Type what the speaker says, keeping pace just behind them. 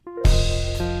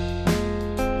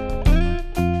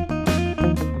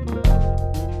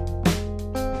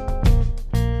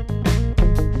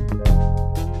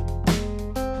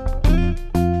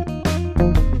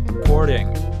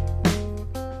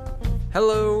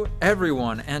Hello,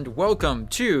 everyone, and welcome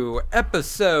to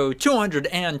episode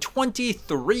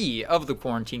 223 of the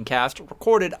Quarantine Cast,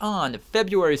 recorded on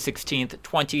February 16th,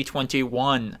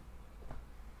 2021.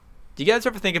 Do you guys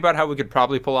ever think about how we could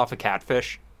probably pull off a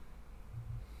catfish?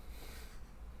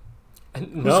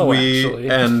 No, actually.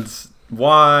 And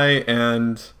why,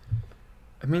 and...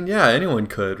 I mean, yeah, anyone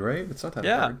could, right? It's not that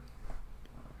hard.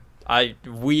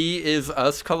 We is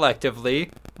us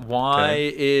collectively.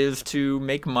 Why is to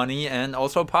make money and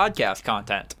also podcast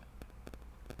content.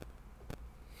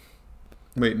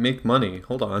 Wait, make money?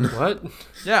 Hold on. What?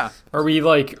 Yeah. Are we,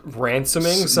 like,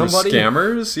 ransoming somebody?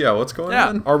 Scammers? Yeah, what's going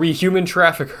on? Are we human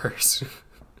traffickers?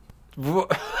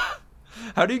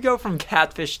 How do you go from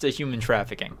catfish to human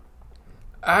trafficking?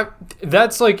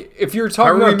 That's like, if you're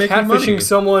talking about catfishing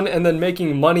someone and then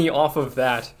making money off of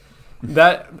that,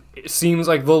 that seems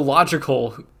like the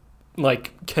logical,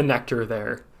 like, connector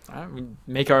there.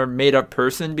 Make our made-up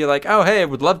person be like, oh, hey, I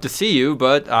would love to see you,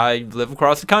 but I live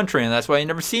across the country, and that's why you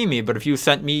never see me. But if you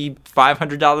sent me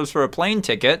 $500 for a plane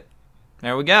ticket,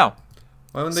 there we go.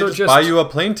 Why wouldn't they just buy you a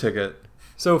plane ticket?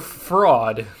 So,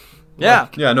 fraud. Yeah.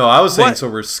 Yeah, no, I was saying,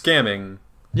 so we're scamming.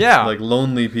 Yeah. Like,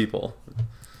 lonely people.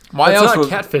 Why That's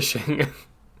else not catfishing.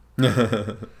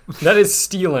 That is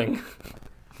stealing.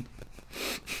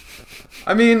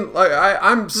 I mean, like,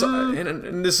 I'm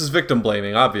and this is victim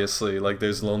blaming, obviously. Like,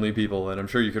 there's lonely people, and I'm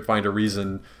sure you could find a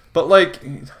reason. But, like,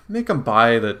 make them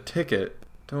buy the ticket.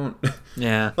 Don't.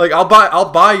 Yeah. Like,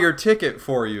 I'll buy your ticket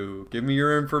for you. Give me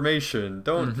your information.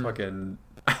 Don't fucking.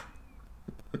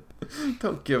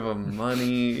 Don't give them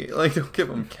money. Like, don't give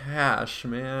them cash,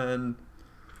 man.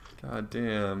 God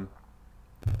damn.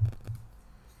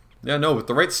 Yeah, no, with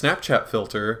the right Snapchat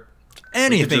filter,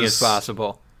 anything is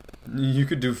possible. You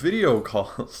could do video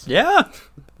calls. Yeah.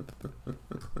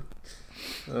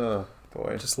 Oh,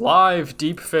 boy. Just live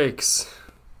deep fakes.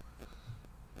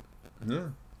 Yeah.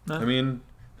 I mean,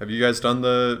 have you guys done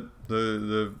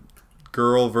the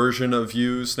girl version of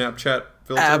you Snapchat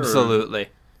filter? Absolutely.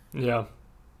 Yeah.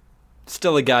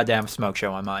 Still a goddamn smoke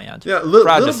show on my end. Yeah, a little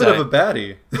bit of a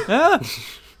baddie. Yeah.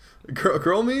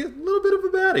 Girl me, a little bit of a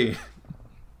baddie.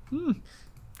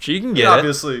 She can get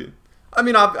obviously. I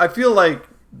mean, I feel like,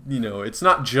 you know, it's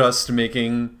not just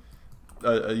making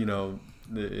a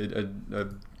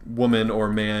woman or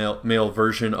male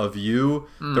version of you.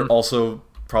 They're also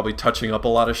probably touching up a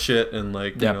lot of shit and,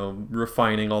 like, you know,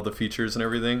 refining all the features and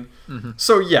everything.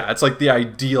 So yeah, it's like the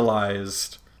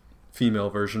idealized female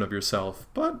version of yourself,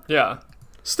 but yeah,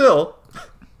 still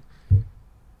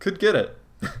could get it.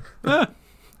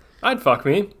 I'd fuck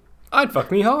me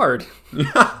hard.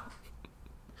 Yeah.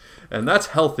 And that's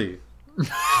healthy.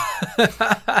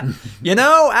 You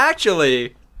know,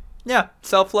 actually, yeah,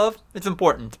 self-love, it's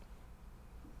important.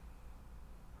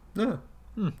 Yeah.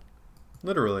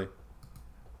 Literally.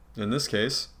 In this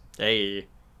case. Hey.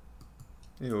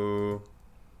 Ew.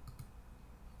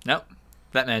 Nope.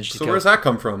 That managed to So where's that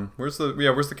come from? Where's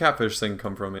the catfish thing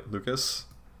come from, Lucas?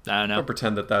 I don't know. Don't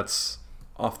pretend that that's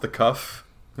off the cuff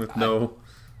with no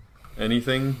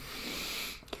anything.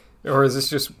 Or is this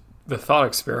just the thought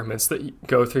experiments that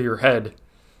go through your head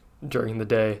during the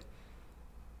day?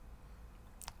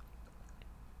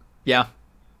 Yeah.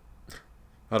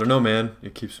 I don't know, man.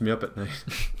 It keeps me up at night.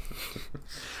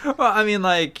 Well, I mean,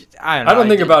 like, I don't know. I don't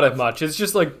think about it much. It's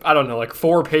just like, I don't know, like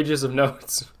 4 pages of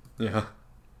notes. Yeah.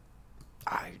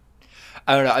 I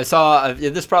don't know. I saw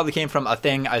this probably came from a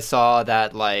thing I saw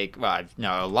that, like, well,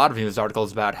 a lot of news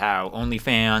articles about how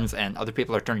OnlyFans and other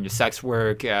people are turning to sex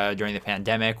work during the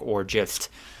pandemic, or just,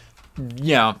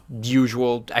 you know,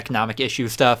 usual economic issue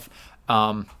stuff.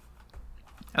 And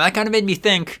that kind of made me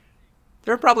think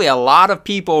there are probably a lot of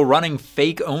people running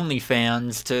fake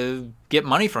OnlyFans to get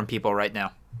money from people right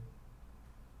now.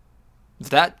 Is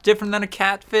that different than a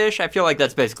catfish? I feel like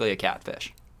that's basically a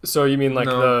catfish. So you mean like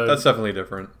that's definitely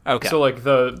different. Okay. So like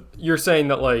you're saying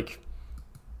that, like,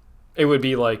 it would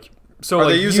be like, so are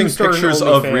like, they using pictures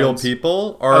of real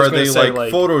people, or are they like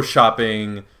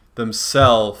photoshopping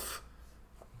themselves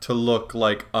to look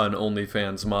like an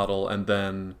OnlyFans model, and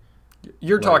then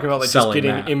you're talking about like just getting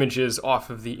that images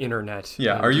off of the internet?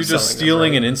 Yeah. Are you just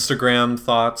stealing an Instagram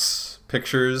thoughts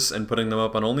pictures and putting them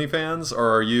up on OnlyFans,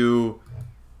 or are you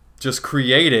just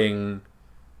creating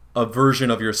a version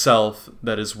of yourself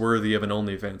that is worthy of an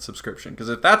OnlyFans subscription? Because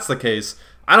if that's the case,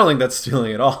 I don't think that's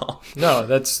stealing at all. No,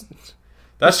 that's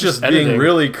just being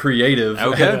really creative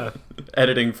at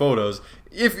editing photos.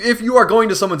 If you are going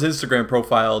to someone's Instagram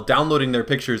profile, downloading their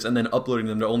pictures, and then uploading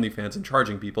them to OnlyFans and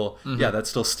charging people, yeah, that's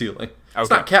still stealing. It's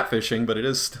not catfishing, but it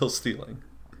is still stealing.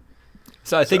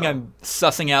 So I think I'm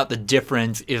sussing out the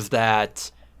difference is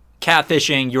that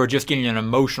catfishing, you're just getting an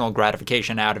emotional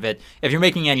gratification out of it. If you're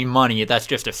making any money, that's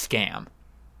just a scam.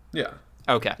 Yeah.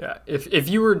 Okay. Yeah. If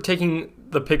you were taking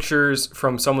the pictures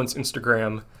from someone's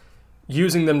Instagram,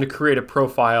 using them to create a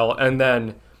profile, and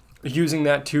then using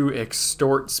that to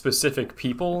extort specific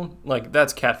people, like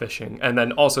that's catfishing, and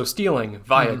then also stealing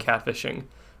via catfishing.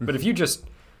 But if you just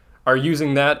are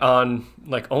using that on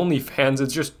like OnlyFans,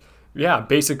 it's just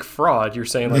basic fraud. You're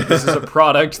saying like this is a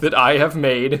product that I have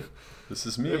made. This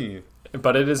is me.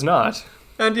 But it is not.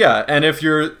 And and if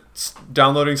you're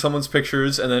downloading someone's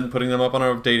pictures and then putting them up on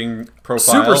a dating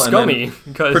profile, super scummy,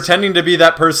 and pretending to be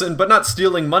that person but not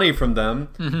stealing money from them,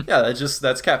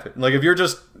 that's catfish. Like if you're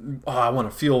just, I want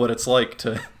to feel what it's like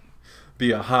to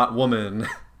be a hot woman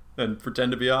and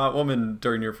pretend to be a hot woman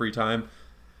during your free time,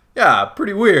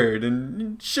 pretty weird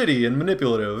and shitty and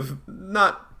manipulative,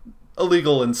 not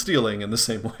illegal and stealing in the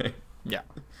same way. Yeah.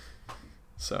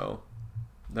 So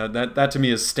that to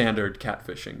me is standard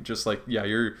catfishing. Just like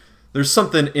there's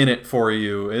something in it for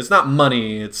you. It's not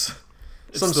money. It's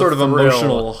some sort of thrill.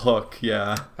 Emotional hook.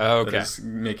 Yeah. Okay. That is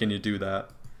making you do that.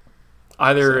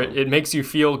 Either it makes you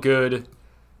feel good,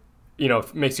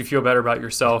 makes you feel better about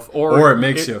yourself, or it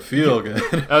makes you feel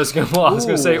good. I was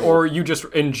gonna say, or you just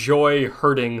enjoy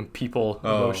hurting people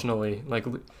emotionally. Like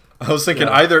I was thinking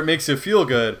either it makes you feel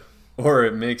good or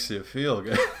it makes you feel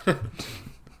good.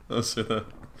 Those are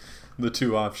the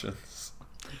two options.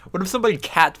 What if somebody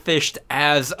catfished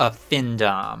as a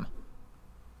findom?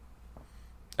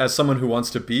 As someone who wants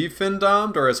to be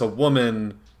findomed, or as a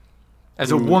woman?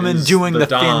 As a woman doing the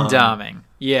findoming.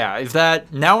 Yeah, is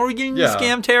that now we're getting into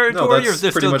scam territory, or is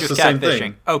this still just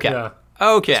catfishing? Okay. Yeah.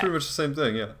 Okay. It's pretty much the same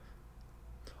thing, yeah.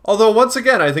 Although once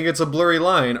again, I think it's a blurry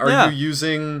line. Are you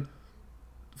using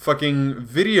fucking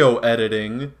video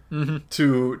editing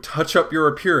to touch up your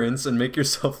appearance and make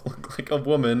yourself look like a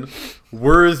woman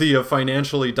worthy of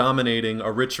financially dominating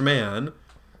a rich man?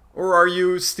 Or are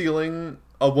you stealing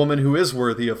a woman who is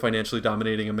worthy of financially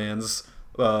dominating a man's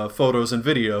photos and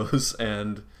videos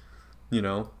and,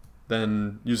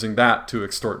 then using that to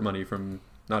extort money from,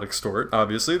 not extort,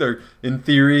 obviously. They're, in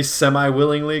theory,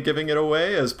 semi-willingly giving it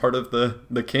away as part of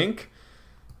the kink.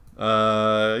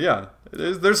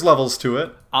 There's levels to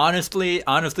it. Honestly,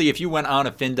 if you went on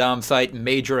a findom site,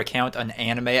 made your account an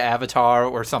anime avatar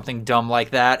or something dumb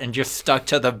like that, and just stuck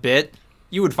to the bit,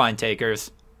 you would find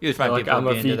takers. You would find people I'm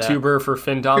a VTuber for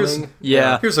findoming.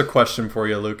 Here's a question for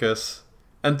you, Lucas.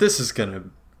 And this is going to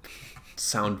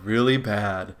sound really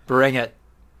bad. Bring it.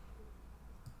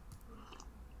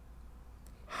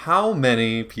 How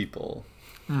many people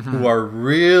who are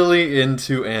really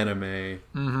into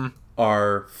anime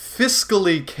are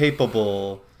fiscally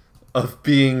capable of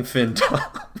being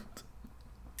findomed?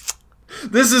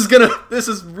 This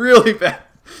is really bad.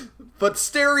 But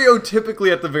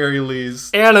stereotypically, at the very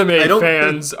least, anime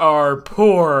fans are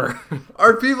poor.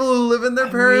 Are people who live in their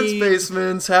parents'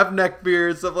 basements, have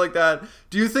neckbeards, stuff like that.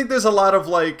 Do you think there's a lot of,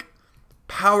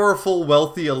 powerful,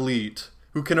 wealthy elite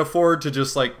who can afford to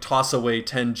just, toss away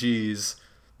 10 G's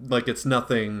like it's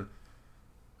nothing?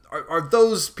 Are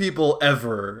those people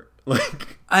ever,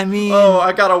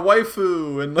 I got a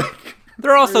waifu, and,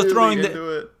 they're also really throwing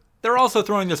into it. They're also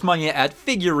throwing this money at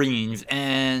figurines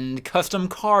and custom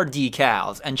car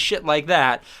decals and shit like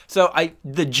that. So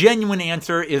the genuine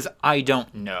answer is I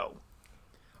don't know.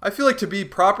 I feel like to be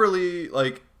properly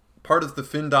part of the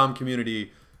findom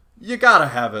community, you gotta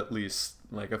have at least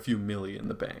a few million in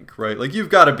the bank, right? You've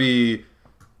got to be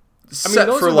set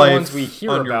those for are life. The ones we hear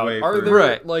on about. Your way are through.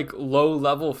 there low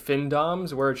level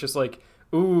findoms where it's just I'm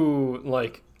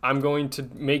going to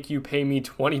make you pay me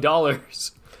 $20?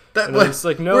 It's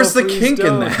no. Where's the kink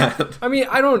don't. in that?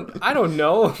 I don't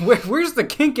know. Where's the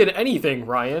kink in anything,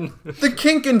 Ryan? The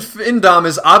kink in findom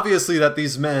is obviously that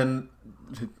these men,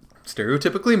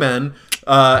 stereotypically men,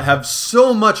 have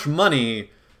so much money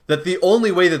that the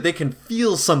only way that they can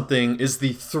feel something is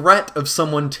the threat of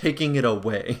someone taking it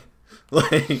away.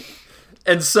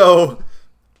 And so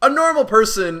a normal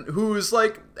person who's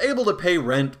able to pay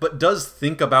rent but does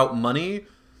think about money,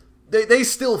 They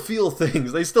still feel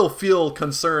things. They still feel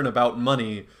concern about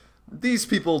money. These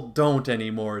people don't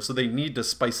anymore, so they need to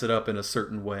spice it up in a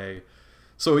certain way.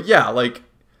 So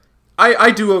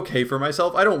I do okay for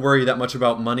myself. I don't worry that much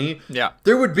about money. Yeah.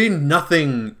 There would be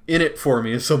nothing in it for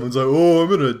me if someone's like, I'm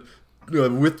going to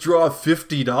withdraw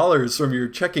 $50 from your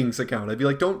checkings account. I'd be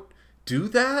like, don't do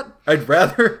that. I'd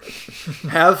rather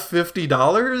have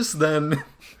 $50 than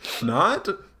not.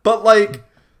 But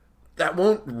that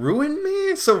won't ruin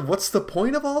me, so what's the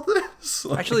point of all this?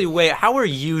 Actually, wait, how are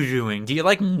you doing? Do you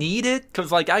need it?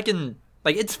 Because I can,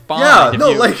 it's fine. Yeah, no,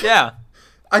 yeah.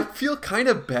 I feel kind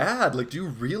of bad. Like, do you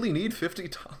really need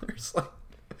 $50? Like,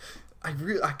 I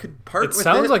could part with it. It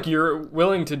sounds like you're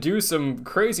willing to do some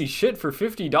crazy shit for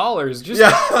 $50.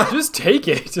 Just take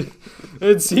it.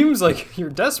 It seems like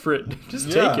you're desperate.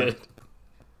 Just take it.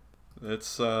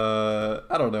 It's I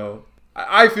don't know.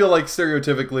 I feel like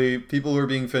stereotypically people who are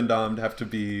being findomed have to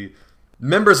be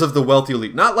members of the wealthy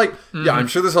elite. Not like yeah, I'm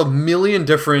sure there's a million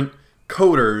different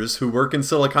coders who work in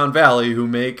Silicon Valley who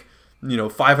make,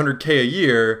 $500K a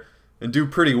year and do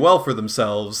pretty well for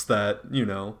themselves that,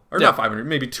 or not 500,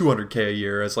 maybe 200K a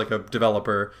year as like a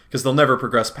developer, because they'll never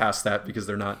progress past that because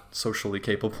they're not socially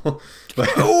capable. But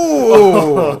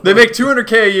they make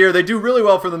 200K a year, they do really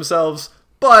well for themselves,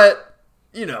 but,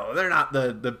 they're not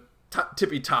the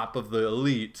tippy top of the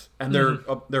elite, and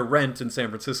their rent in San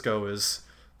Francisco is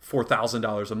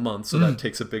 $4,000 a month, so that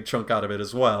takes a big chunk out of it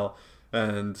as well.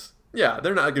 And yeah,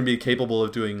 they're not going to be capable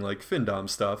of doing like findom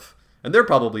stuff, and they're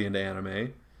probably into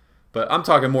anime. But I'm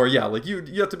talking more, like you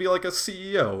have to be like a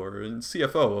CEO or a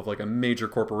CFO of like a major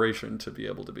corporation to be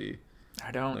able to be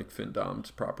like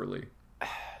findomed properly.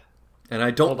 And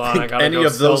I don't think any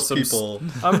of those people.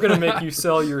 I'm gonna make you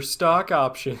sell your stock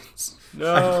options.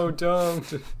 No, don't.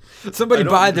 Somebody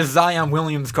buy the Zion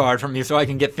Williams card from me so I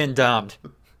can get findomed.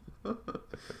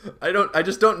 I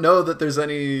just don't know that there's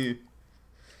any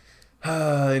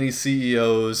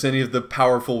CEOs, any of the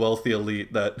powerful, wealthy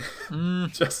elite that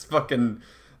just fucking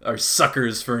are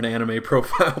suckers for an anime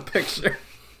profile picture.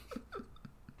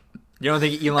 You don't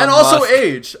think Elon and also Musk...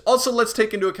 age. Also, let's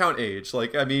take into account age.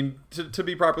 Like, I mean, to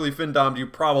be properly findomed, you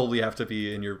probably have to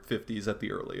be in your 50s at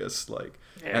the earliest. Like,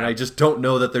 and I just don't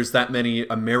know that there's that many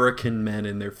American men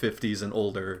in their 50s and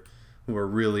older who are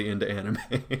really into anime.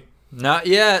 Not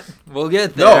yet. We'll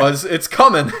get there. No, it's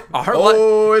coming.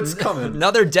 It's coming.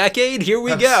 Another decade? Here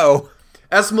we go.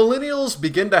 As millennials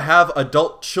begin to have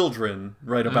adult children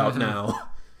right about now,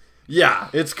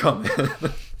 it's coming.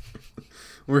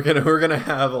 We're gonna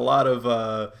have a lot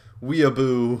of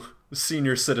weeaboo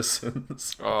senior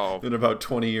citizens in about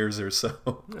 20 years or so.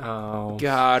 Oh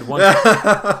God!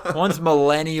 Once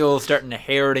millennials start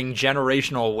inheriting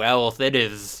generational wealth,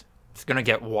 it's gonna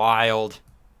get wild.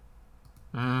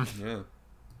 Yeah.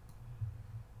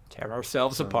 Tear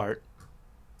ourselves apart.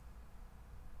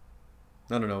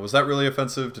 I don't know. Was that really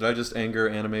offensive? Did I just anger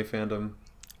anime fandom?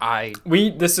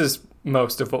 This is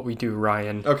most of what we do,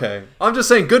 Ryan. Okay. I'm just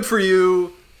saying, good for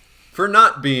you for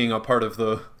not being a part of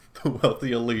the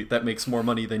wealthy elite that makes more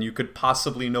money than you could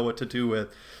possibly know what to do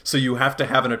with. So you have to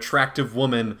have an attractive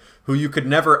woman who you could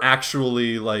never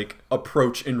actually like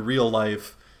approach in real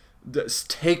life. Just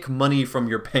take money from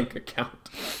your bank account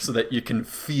so that you can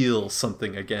feel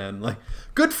something again. Like,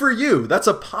 good for you. That's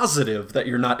a positive that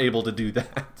you're not able to do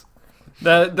that.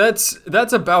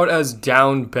 That's about as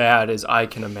down bad as I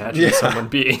can imagine someone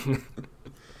being.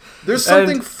 There's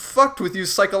something fucked with you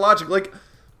psychologically. Like,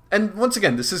 and once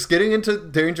again, this is getting into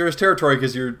dangerous territory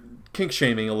because you're kink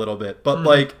shaming a little bit. But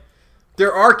like,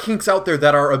 there are kinks out there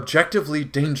that are objectively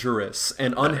dangerous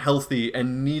and unhealthy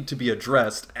and need to be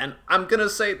addressed. And I'm going to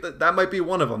say that might be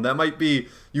one of them. That might be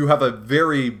you have a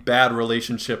very bad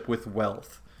relationship with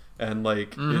wealth. And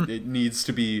like, it needs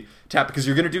to be tapped because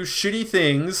you're going to do shitty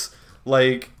things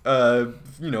like,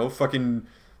 fucking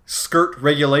skirt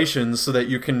regulations so that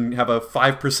you can have a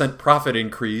 5% profit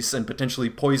increase and potentially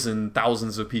poison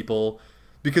thousands of people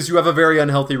because you have a very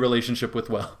unhealthy relationship with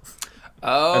wealth.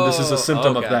 And this is a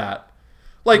symptom of that.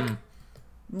 Like,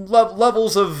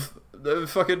 levels of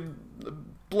fucking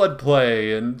blood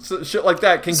play and shit like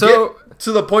that can get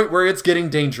to the point where it's getting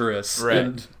dangerous. Right.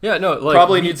 And like,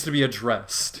 probably needs to be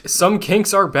addressed. Some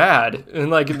kinks are bad,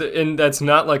 and that's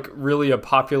not like really a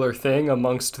popular thing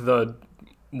amongst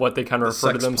what they kind of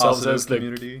refer to themselves as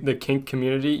the kink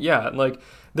community. Yeah, like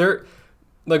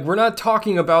we're not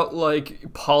talking about like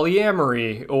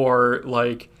polyamory or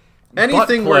like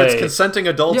anything where it's consenting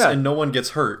adults and no one gets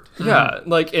hurt. Yeah,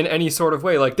 like in any sort of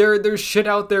way. Like there's shit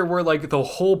out there where like the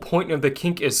whole point of the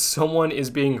kink is someone is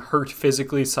being hurt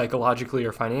physically, psychologically,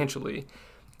 or financially.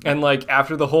 And like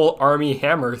after the whole Army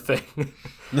Hammer thing,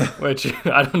 which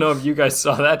I don't know if you guys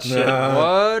saw that shit.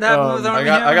 What happened with Army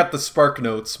Hammer? I got the Spark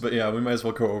Notes, but yeah, we might as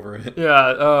well go over it. Yeah,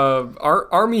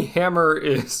 Army Hammer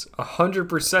is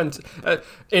 100%,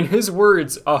 in his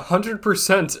words,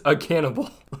 100% a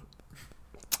cannibal.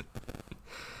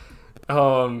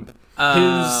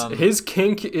 His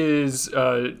kink is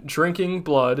drinking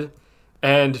blood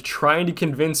and trying to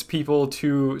convince people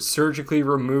to surgically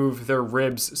remove their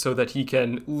ribs so that he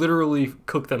can literally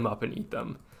cook them up and eat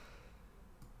them.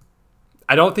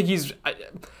 I don't think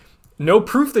no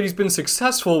proof that he's been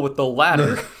successful with the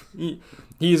latter.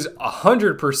 He's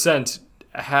 100%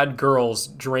 had girls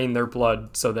drain their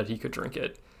blood so that he could drink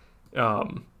it.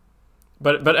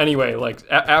 But anyway, like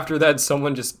after that,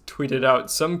 someone just tweeted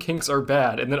out, "Some kinks are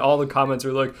bad," and then all the comments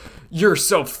are like, "You're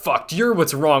so fucked. You're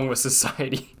what's wrong with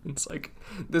society." It's like,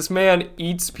 this man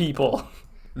eats people.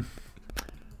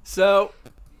 So,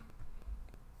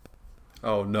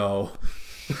 Oh no.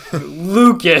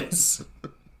 Lucas.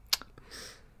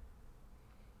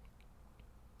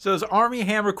 so is Army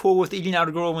Hammer cool with eating out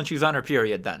a girl when she's on her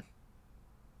period then?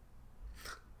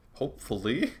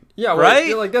 Hopefully. Yeah, Right?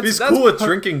 Like, like that's He's that's cool with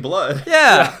drinking blood.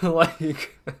 Yeah. Yeah,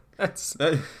 like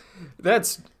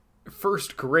that's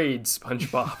first grade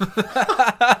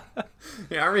SpongeBob.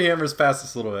 Yeah, Army Hammer's past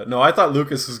this a little bit. No, I thought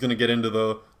Lucas was going to get into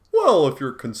the, well, if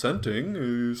you're consenting,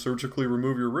 you surgically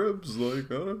remove your ribs. Like,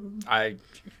 No, I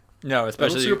don't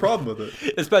especially see a problem with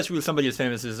it. especially with somebody as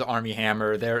famous as Army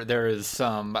Hammer. There is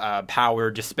some power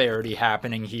disparity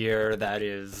happening here that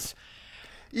is.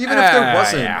 Even if there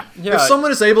wasn't, Yeah. if someone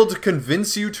is able to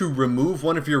convince you to remove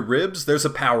one of your ribs, there's a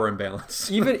power imbalance.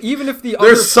 Even if the There's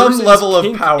other some person's level of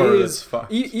kink power is, that's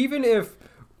fucked. Even if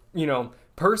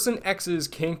person X's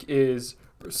kink is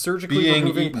surgically Being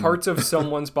removing eaten. parts of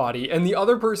someone's body, and the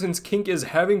other person's kink is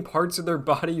having parts of their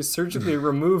body surgically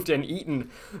removed and eaten,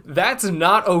 that's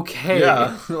not okay.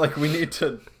 Yeah, like we need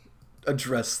to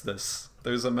address this.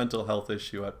 There's a mental health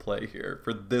issue at play here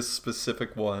for this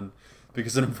specific one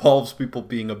because it involves people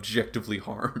being objectively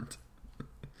harmed.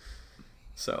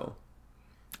 So,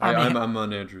 I'm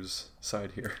on Andrew's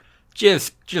side here.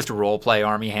 Just role play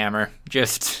Army Hammer.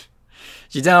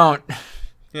 You don't.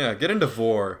 Yeah, get into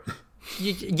Vor.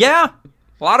 Yeah,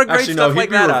 a lot of great Actually, no, stuff he'd like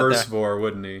be that out reverse there. Vor,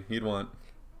 wouldn't he? He'd want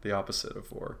the opposite of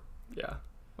Vor. Yeah.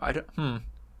 I don't.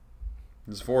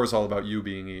 Because Vor is all about you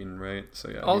being eaten, right? So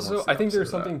yeah. he Also, wants the I think there's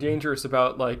opposite of something that. dangerous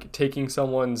about like taking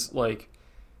someone's like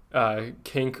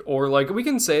kink, or like we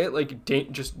can say it like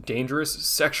just dangerous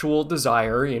sexual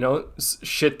desire,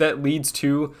 shit that leads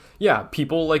to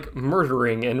people like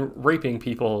murdering and raping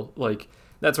people, like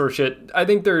that sort of shit. I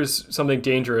think there's something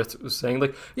dangerous with saying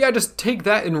like, just take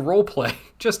that in role play.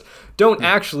 Just don't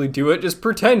actually do it. Just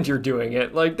pretend you're doing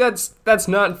it. Like that's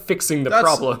not fixing the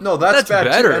problem. No, that's bad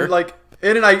better. too. And like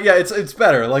it's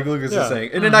better. Like Lucas Yeah. is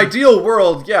saying, in an ideal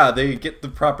world, they get the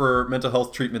proper mental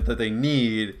health treatment that they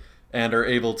need and are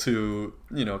able to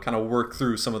kind of work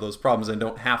through some of those problems and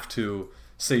don't have to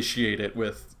satiate it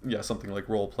with something like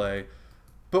role play.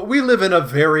 But we live in a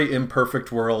very imperfect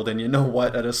world, and you know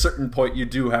what? At a certain point, you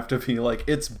do have to be like,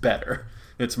 it's better.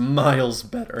 It's miles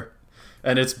better.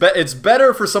 And it's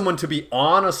better for someone to be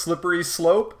on a slippery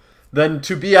slope than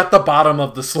to be at the bottom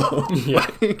of the slope.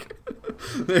 Like,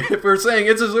 if we're saying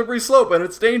it's a slippery slope and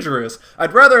it's dangerous,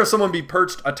 I'd rather have someone be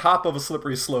perched atop of a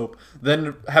slippery slope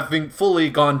than having fully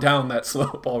gone down that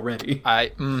slope already.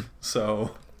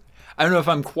 So I don't know if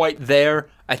I'm quite there.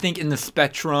 I think in the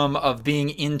spectrum of being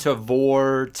into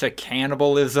vor to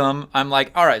cannibalism, I'm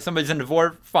like, all right, somebody's into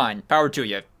vor, fine, power to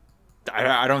you.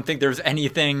 I don't think there's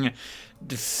anything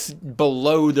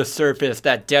below the surface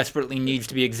that desperately needs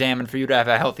to be examined for you to have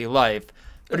a healthy life.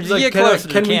 But if you get closer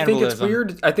to can we cannibalism, think it's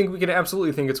weird? I think we can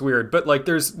absolutely think it's weird, but like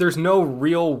there's no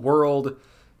real world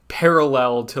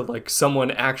parallel to like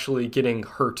someone actually getting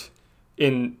hurt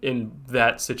in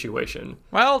that situation.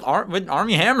 well, what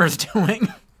Army Hammer's doing,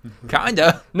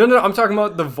 kinda. No, I'm talking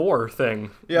about the vor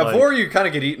thing. yeah, like, Vor you kind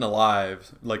of get eaten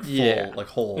alive, like full, Yeah. like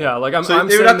whole. Yeah, like I'm So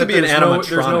saying it would have to that be an there's no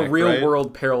animatronic, real right?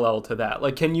 world parallel to that.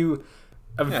 Like, can you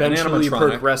eventually animatronic.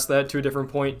 progress that to a different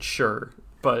point? Sure,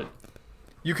 but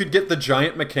You could get the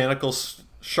giant mechanical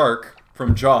shark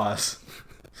from Jaws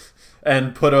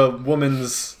and put a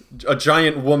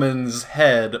giant woman's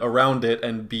head around it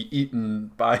and be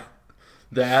eaten by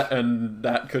that, and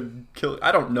that could kill.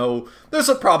 I don't know. There's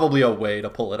probably a way to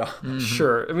pull it off.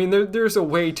 sure. I mean, there's a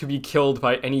way to be killed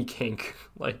by any kink.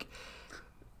 Like,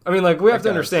 I mean, like we have to guess.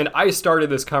 understand. I started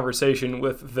this conversation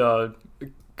with a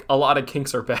lot of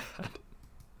kinks are bad.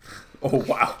 Oh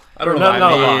wow! I don't know. Not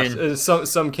a I mean- lot.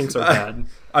 Some kinks are bad.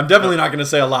 I'm definitely not going to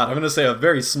say a lot. I'm going to say a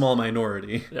very small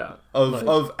minority Yeah.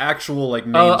 of actual like A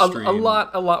mainstream.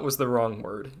 lot was the wrong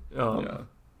word. Yeah.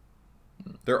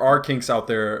 There are kinks out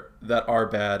there that are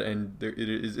bad, and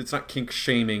it's not kink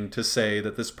shaming to say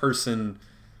that this person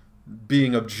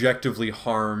being objectively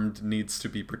harmed needs to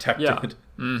be protected.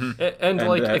 Yeah. And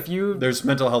like that if you there's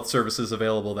mental health services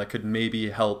available that could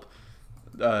maybe help.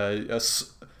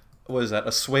 What is that?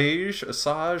 Assuage?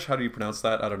 How do you pronounce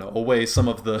that? I don't know. Away some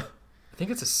of the I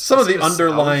think it's some of the it's a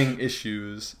underlying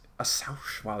issues.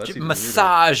 Assuage. Wow, that's even weirder.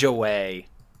 Massage away.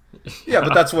 Yeah,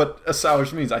 but that's what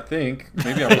assuage means. I think.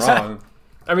 Maybe I'm wrong.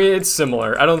 I mean, it's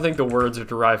similar. I don't think the words are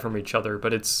derived from each other,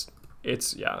 but it's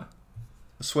yeah.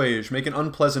 Assuage. Make an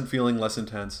unpleasant feeling less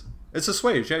intense. It's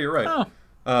assuage. Yeah, you're right.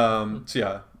 So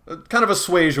yeah, kind of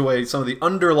assuage away some of the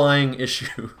underlying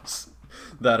issues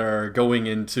that are going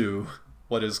into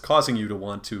what is causing you to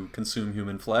want to consume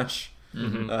human flesh.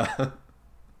 Yeah.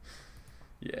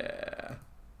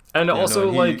 And Yeah,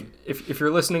 also, no, like, if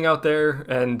you're listening out there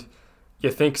and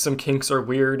you think some kinks are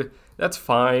weird, that's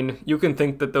fine. You can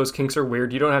think that those kinks are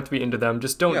weird. You don't have to be into them.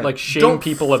 Just don't shame don't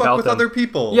people fuck about with them. other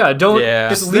people. Yeah, don't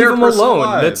It's just their leave them personal alone.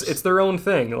 lives. It's their own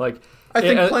thing. Like, I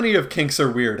think plenty of kinks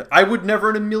are weird. I would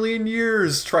never in a million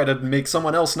years try to make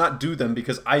someone else not do them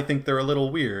because I think they're a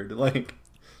little weird. Like,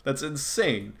 that's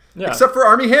insane. Yeah. Except for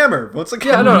Army Hammer. Once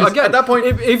again, Yeah, no, again, at that point,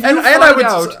 if you and I find would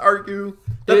out- argue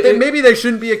that maybe they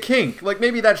shouldn't be a kink. Like,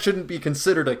 maybe that shouldn't be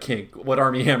considered a kink, what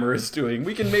Army Hammer is doing.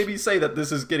 We can maybe say that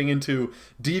this is getting into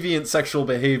deviant sexual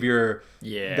behavior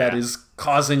that is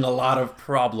causing a lot of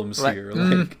problems here.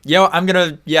 Like, I'm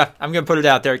gonna put it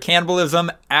out there.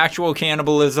 Cannibalism, actual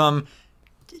cannibalism,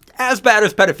 as bad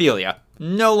as pedophilia.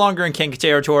 No longer in kink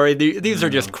territory. These are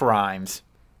just crimes.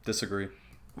 disagree.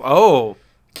 Oh.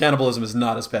 Cannibalism is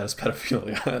not as bad as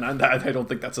pedophilia, and I don't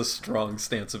think that's a strong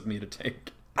stance of me to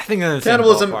take. I think they're in the same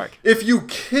Cannibalism, ballpark. if you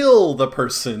kill the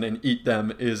person and eat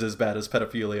them, is as bad as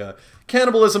pedophilia.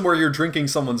 Cannibalism, where you're drinking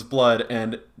someone's blood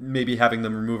and maybe having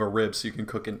them remove a rib so you can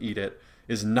cook and eat it,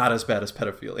 is not as bad as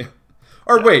pedophilia.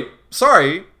 Or wait,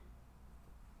 sorry.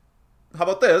 How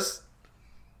about this?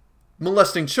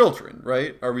 Molesting children,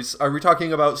 right? Are we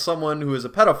talking about someone who is a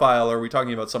pedophile, or are we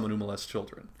talking about someone who molests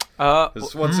children?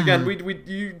 Because once again,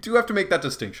 you do have to make that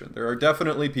distinction. There are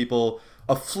definitely people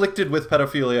afflicted with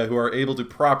pedophilia who are able to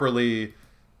properly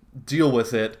deal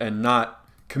with it and not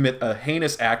commit a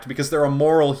heinous act because they're a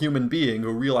moral human being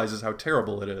who realizes how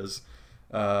terrible it is.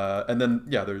 And then,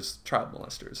 there's child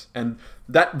molesters. And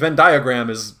that Venn diagram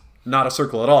is not a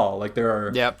circle at all. Like, there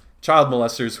are child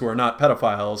molesters who are not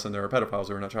pedophiles, and there are pedophiles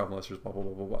who are not child molesters, blah, blah,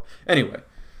 blah, blah, blah. Anyway.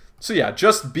 So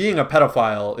just being a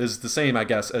pedophile is the same, I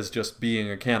guess, as just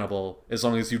being a cannibal, as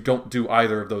long as you don't do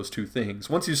either of those two things.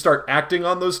 Once you start acting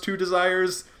on those two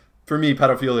desires, for me,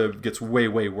 pedophilia gets way,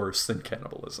 way worse than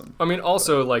cannibalism. I mean,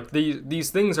 also, like,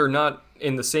 these things are not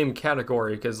in the same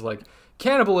category, because, like,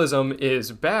 cannibalism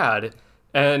is bad,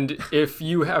 and if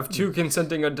you have two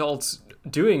consenting adults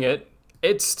doing it,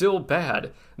 it's still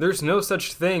bad. There's no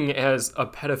such thing as a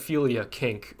pedophilia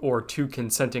kink or two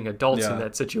consenting adults in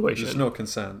that situation. There's no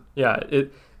consent. Yeah,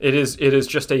 it is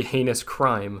just a heinous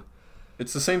crime.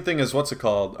 It's the same thing as what's it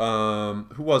called?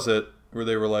 Who was it? Where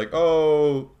they were like,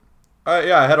 oh,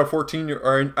 I had a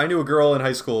 14-year, I knew a girl in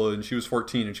high school and she was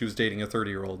 14 and she was dating a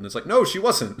 30-year-old, and it's like, no, she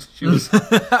wasn't. She was.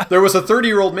 There was a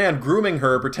 30-year-old man grooming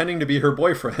her, pretending to be her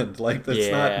boyfriend. Like, that's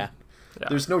not. Yeah.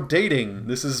 There's no dating.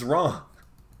 This is wrong.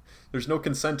 There's no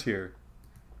consent here.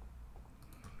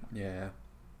 Yeah.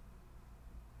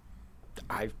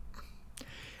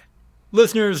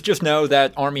 Listeners, just know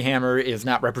that Army Hammer is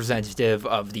not representative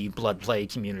of the blood play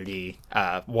community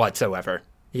whatsoever.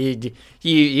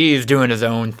 He's doing his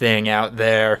own thing out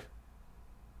there.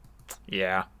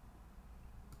 Yeah.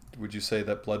 Would you say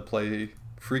that blood play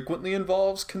frequently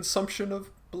involves consumption of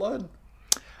blood?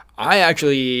 I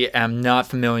actually am not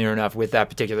familiar enough with that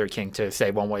particular kink to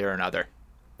say one way or another.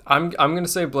 I'm going to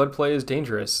say blood play is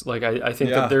dangerous. Like, I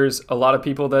think that there's a lot of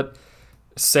people that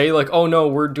say, like, oh no,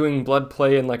 we're doing blood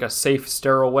play in, like, a safe,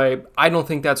 sterile way. I don't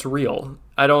think that's real.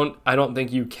 I don't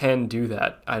think you can do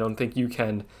that. I don't think you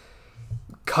can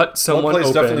cut someone blood play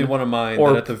is open definitely one of mine,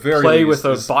 or that at the very play least with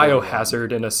a is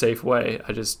biohazard in a safe way.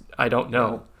 I don't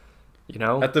know. You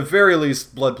know? At the very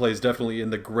least, blood play is definitely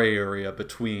in the gray area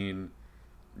between,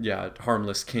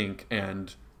 harmless kink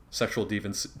and sexual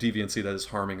deviancy that is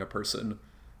harming a person.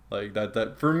 Like,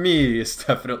 that for me is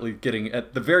definitely getting,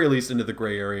 at the very least, into the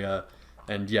gray area,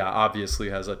 and obviously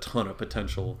has a ton of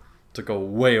potential to go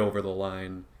way over the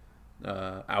line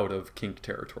out of kink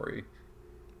territory.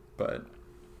 But,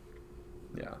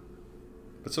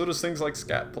 But so does things like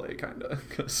scat play, kind of,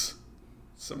 because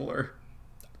similar.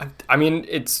 I mean,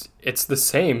 it's the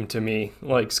same to me.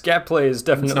 Like, scat play is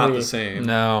definitely... It's not the same.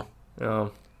 No.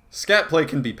 No. Scat play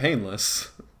can be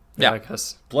painless. Yeah, I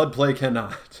guess. Blood play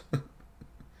cannot.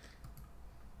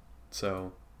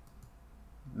 So,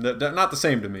 not the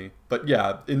same to me. But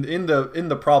in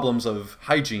the problems of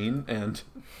hygiene and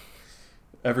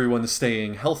everyone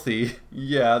staying healthy,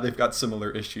 they've got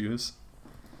similar issues.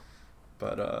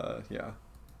 But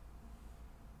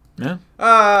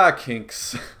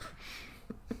kinks.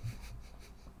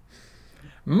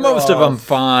 Most of them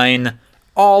fine.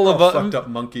 All of them fucked up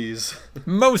monkeys.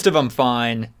 Most of them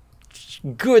fine.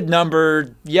 Good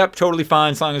number. Yep, totally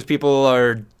fine as long as people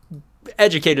are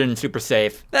educated and super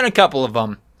safe. Then a couple of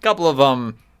them,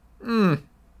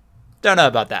 Don't know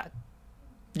about that.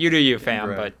 You do you, fam,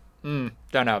 Right. but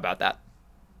don't know about that.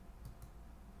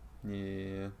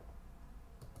 Yeah.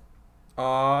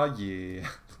 Aw, yeah.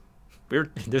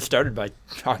 This started by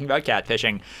talking about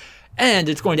catfishing, and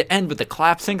it's going to end with the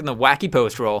clap sync and the wacky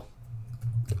post roll.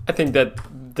 I think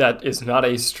that is not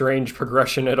a strange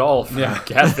progression at all from Yeah.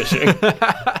 catfishing.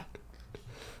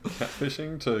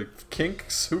 Catfishing to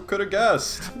kinks, who could have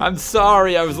guessed? I'm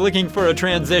sorry, I was looking for a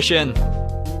transition.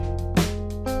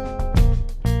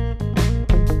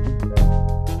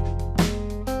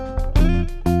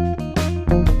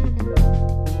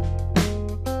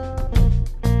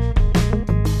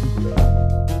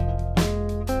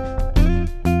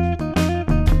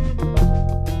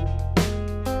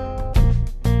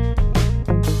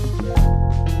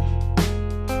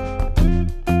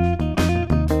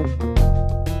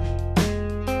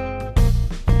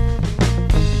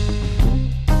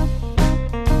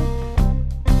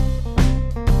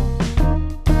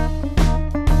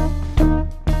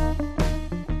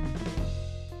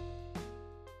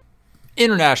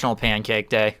 International Pancake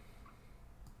Day.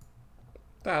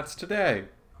 That's today.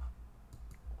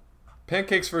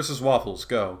 Pancakes versus waffles,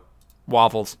 go.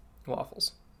 Waffles.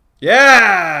 Waffles.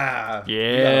 Yeah! We got a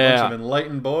Yeah. bunch of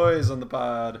enlightened boys on the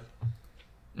pod.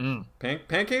 Mm.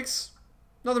 Pancakes?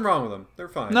 Nothing wrong with them. They're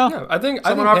fine. No. Yeah, I think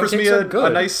Someone I think offers me pancakes are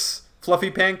good. a nice fluffy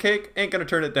pancake, ain't gonna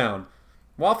turn it down.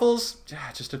 Waffles?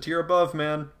 Yeah, just a tier above,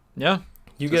 man. Yeah.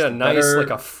 You just get a nice, better- like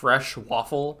a fresh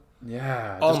waffle.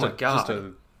 Yeah. Oh just my just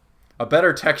God. a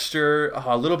better texture,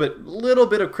 a little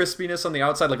bit of crispiness on the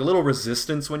outside, like a little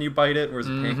resistance when you bite it, whereas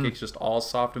the pancake's just all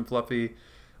soft and fluffy.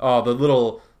 Oh, the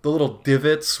little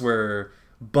divots where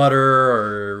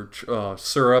butter or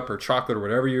syrup or chocolate or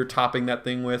whatever you're topping that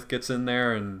thing with gets in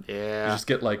there, and Yeah. you just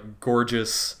get like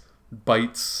gorgeous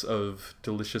bites of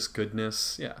delicious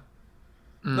goodness. Yeah.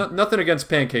 Nothing against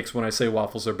pancakes when I say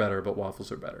waffles are better, but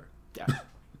waffles are better. Yeah.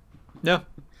 No.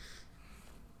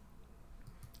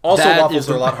 Also, That waffles is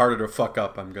are a the- lot harder to fuck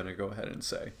up, I'm going to go ahead and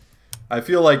say. I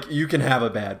feel like you can have a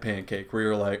bad pancake where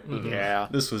you're like, Yeah.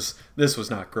 this was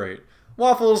not great.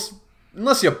 Waffles,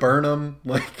 unless you burn them,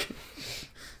 like,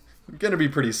 going to be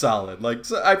pretty solid. Like,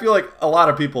 so I feel like a lot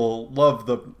of people love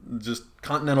the just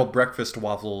continental breakfast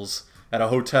waffles at a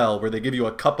hotel where they give you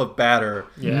a cup of batter.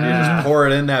 Yeah. And you just pour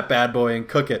it in that bad boy and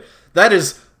cook it. That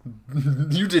is,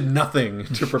 you did nothing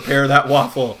to prepare that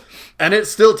waffle, and it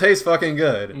still tastes fucking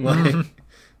good. Like,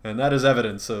 and that is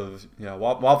evidence of,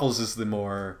 waffles is the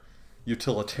more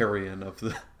utilitarian of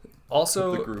the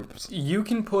Also, the groups. you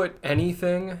can put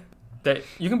anything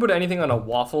on a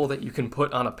waffle that you can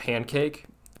put on a pancake.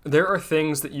 There are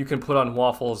things that you can put on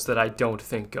waffles that I don't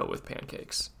think go with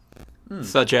pancakes.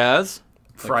 Such as?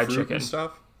 Fried Like fruit chicken. and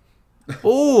stuff.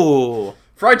 Ooh.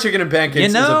 Fried chicken and pancakes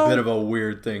You know- is a bit of a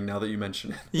weird thing now that you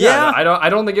mention it. Yeah. I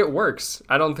don't think it works.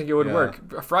 I don't think it would Yeah.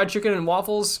 work. Fried chicken and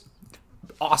waffles,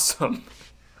 awesome.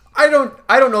 I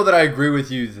don't know that I agree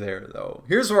with you there though.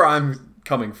 Here's where I'm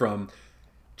coming from.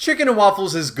 Chicken and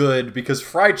waffles is good because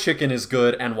fried chicken is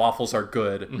good and waffles are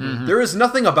good. There is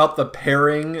nothing about the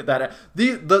pairing that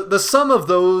the sum of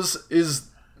those is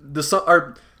the sum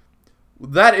are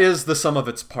that is the sum of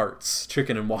its parts,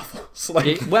 chicken and waffles.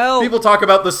 Like, well- people talk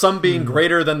about the sum being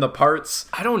greater than the parts.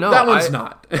 I don't know. That one's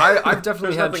not. I've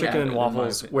definitely There's had nothing chicken added, and in my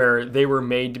waffles opinion. where they were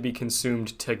made to be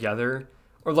consumed together.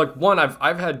 Or like one,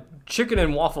 I've had chicken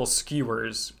and waffle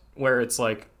skewers where it's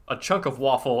like a chunk of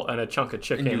waffle and a chunk of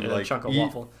chicken you, and a like, chunk of eat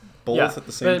waffle. Both Yeah, at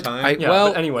the same but time. Yeah, well,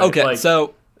 but anyway, okay, like-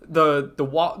 so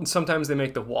Sometimes they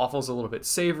make the waffles a little bit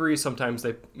savory. Sometimes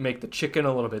they make the chicken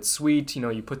a little bit sweet. You know,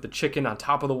 you put the chicken on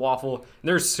top of the waffle.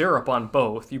 There's syrup on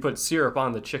both. You put syrup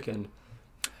on the chicken,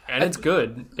 and it's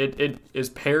good. It is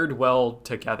paired well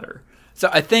together. So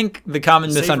I think the common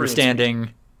Savory and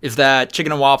misunderstanding is that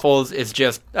chicken and waffles is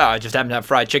just, I just happen to have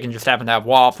fried chicken, just happen to have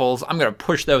waffles. I'm going to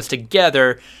push those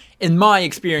together. In my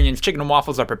experience, chicken and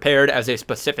waffles are prepared as a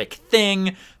specific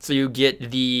thing, so you get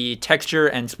the texture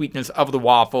and sweetness of the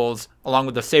waffles, along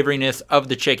with the savoriness of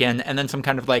the chicken, and then some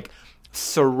kind of like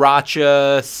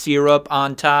sriracha syrup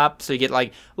on top, so you get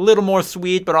like a little more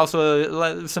sweet, but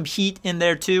also some heat in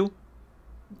there too.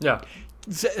 Yeah.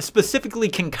 Specifically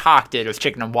concocted as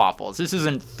chicken and waffles. This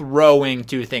isn't throwing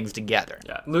two things together.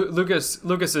 Yeah,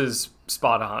 Lucas is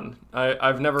spot on.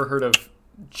 I've never heard of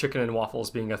chicken and waffles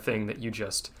being a thing that you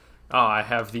just, I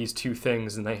have these two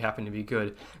things and they happen to be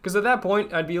good. Because at that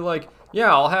point, I'd be like,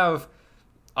 yeah, I'll have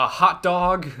a hot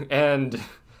dog and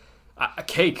a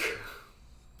cake.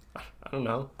 I don't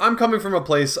know. I'm coming from a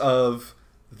place of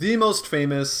the most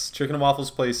famous chicken and waffles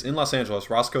place in Los Angeles,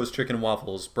 Roscoe's Chicken and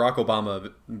Waffles. Barack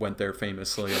Obama went there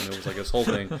famously, and it was like his whole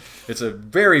thing. It's a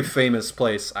very famous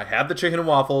place. I had the chicken and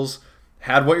waffles,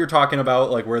 had what you're talking about,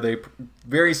 like where they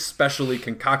very specially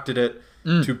concocted it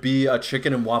to be a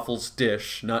chicken and waffles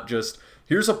dish, not just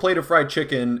here's a plate of fried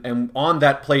chicken and on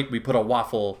that plate we put a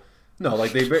waffle. No,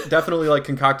 like they definitely like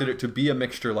concocted it to be a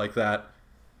mixture like that.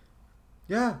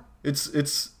 Yeah,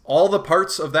 it's all the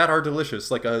parts of that are delicious.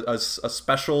 Like a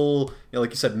special, like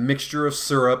you said, mixture of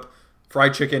syrup,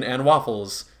 fried chicken, and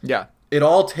waffles. Yeah. It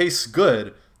all tastes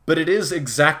good, but it is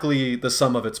exactly the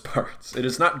sum of its parts. It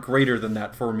is not greater than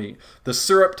that for me. The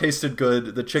syrup tasted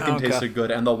good, the chicken tasted good,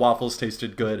 and the waffles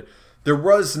tasted good. There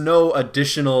was no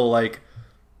additional, like,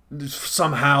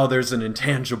 somehow there's an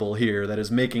intangible here that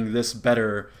is making this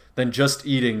better than just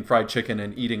eating fried chicken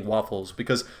and eating waffles,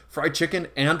 because fried chicken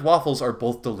and waffles are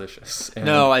both delicious. And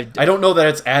I don't know that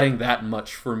it's adding that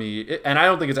much for me, and I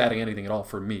don't think it's adding anything at all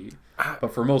for me.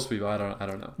 But for most people, I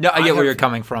don't know. No, I get where you're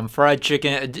coming from. Fried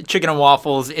chicken and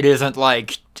waffles, it isn't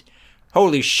like,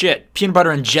 holy shit, peanut butter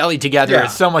and jelly together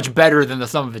is so much better than the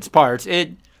sum of its parts.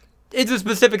 It's a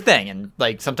specific thing, and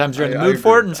like sometimes you're in the mood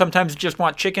for it, and sometimes you just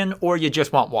want chicken or you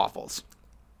just want waffles.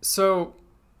 So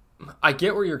I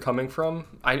get where you're coming from.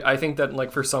 I think that,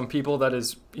 like, for some people that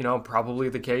is, probably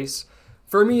the case.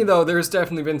 For me, though, there's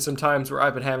definitely been some times where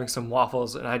I've been having some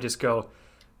waffles and I just go,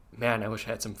 man, I wish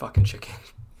I had some fucking chicken.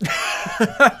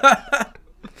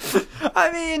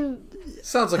 I mean,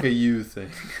 sounds like a you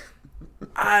thing.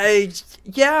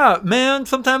 Yeah, man,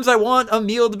 sometimes I want a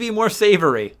meal to be more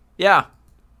savory. Yeah.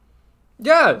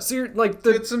 Yeah, so you're like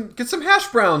get some hash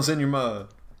browns in your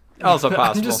mug. Also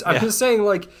possible. I'm just saying,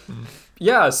 like,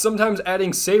 yeah, sometimes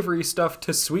adding savory stuff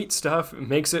to sweet stuff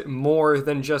makes it more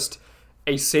than just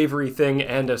a savory thing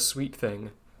and a sweet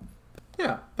thing.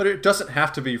 Yeah, but it doesn't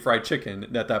have to be fried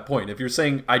chicken at that point. If you're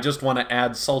saying I just want to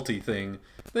add salty thing,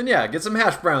 then yeah, get some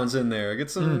hash browns in there.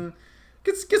 Get some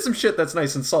get some shit that's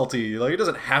nice and salty. Like, it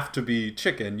doesn't have to be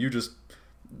chicken. You just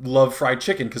love fried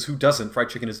chicken, because who doesn't? Fried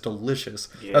chicken is delicious.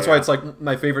 Yeah. That's why it's like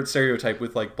my favorite stereotype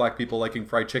with like black people liking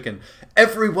fried chicken.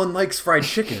 Everyone likes fried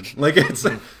chicken. Like,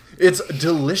 it's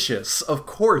delicious. Of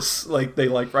course, like, they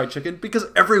like fried chicken because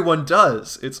everyone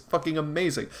does. It's fucking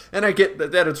amazing. And I get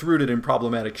that it's rooted in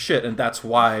problematic shit, and that's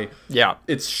why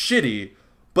it's shitty.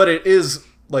 But it is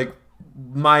like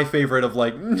my favorite of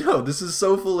like, no, this is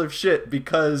so full of shit,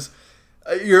 because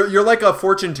you're like a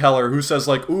fortune teller who says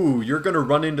like, ooh, you're gonna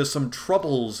run into some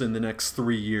troubles in the next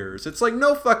 3 years. It's like,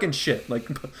 no fucking shit. Like,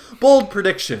 bold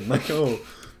prediction. Like,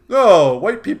 oh,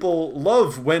 white people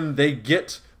love when they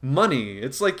get money.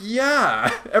 It's like,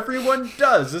 yeah, everyone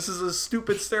does. This is a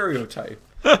stupid stereotype.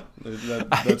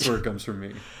 That's where it comes from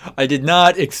me. I did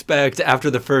not expect,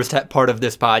 after the first part of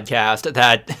this podcast,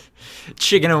 that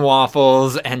chicken and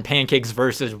waffles and pancakes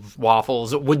versus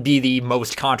waffles would be the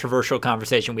most controversial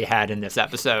conversation we had in this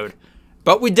episode.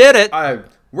 But we did it.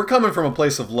 We're coming from a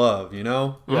place of love,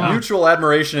 mutual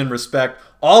admiration and respect.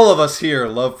 All of us here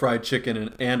love fried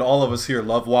chicken, and all of us here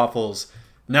love waffles.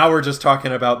 Now we're just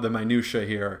talking about the minutia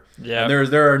here. Yeah. And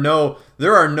there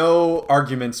are no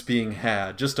arguments being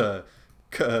had. Just a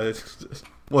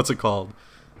what's it called?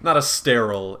 Not a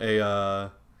sterile,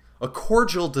 a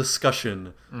cordial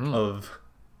discussion of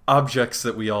objects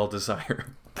that we all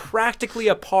desire. Practically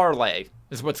a parlay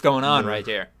is what's going on right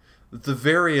here. The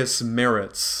various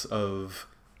merits of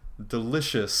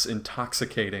delicious,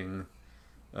 intoxicating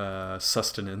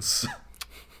sustenance.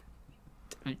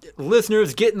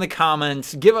 Listeners, get in the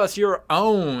comments. Give us your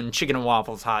own chicken and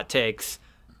waffles hot takes.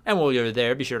 And while you're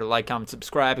there, be sure to like, comment,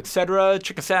 subscribe, etc.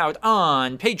 Check us out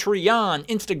on Patreon,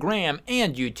 Instagram,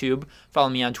 and YouTube. Follow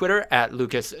me on Twitter at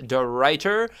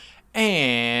LucasDeRuyter.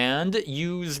 And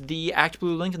use the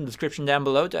ActBlue link in the description down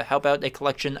below to help out a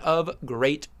collection of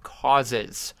great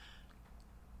causes.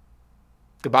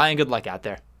 Goodbye and good luck out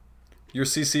there. Your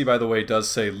CC, by the way, does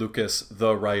say Lucas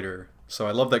the Writer. So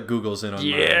I love that Google's in on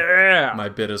my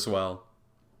bit as well.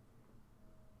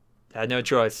 Had no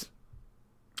choice.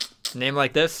 Name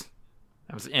like this,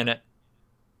 I was in it.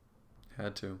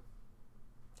 Had to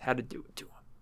do it to him.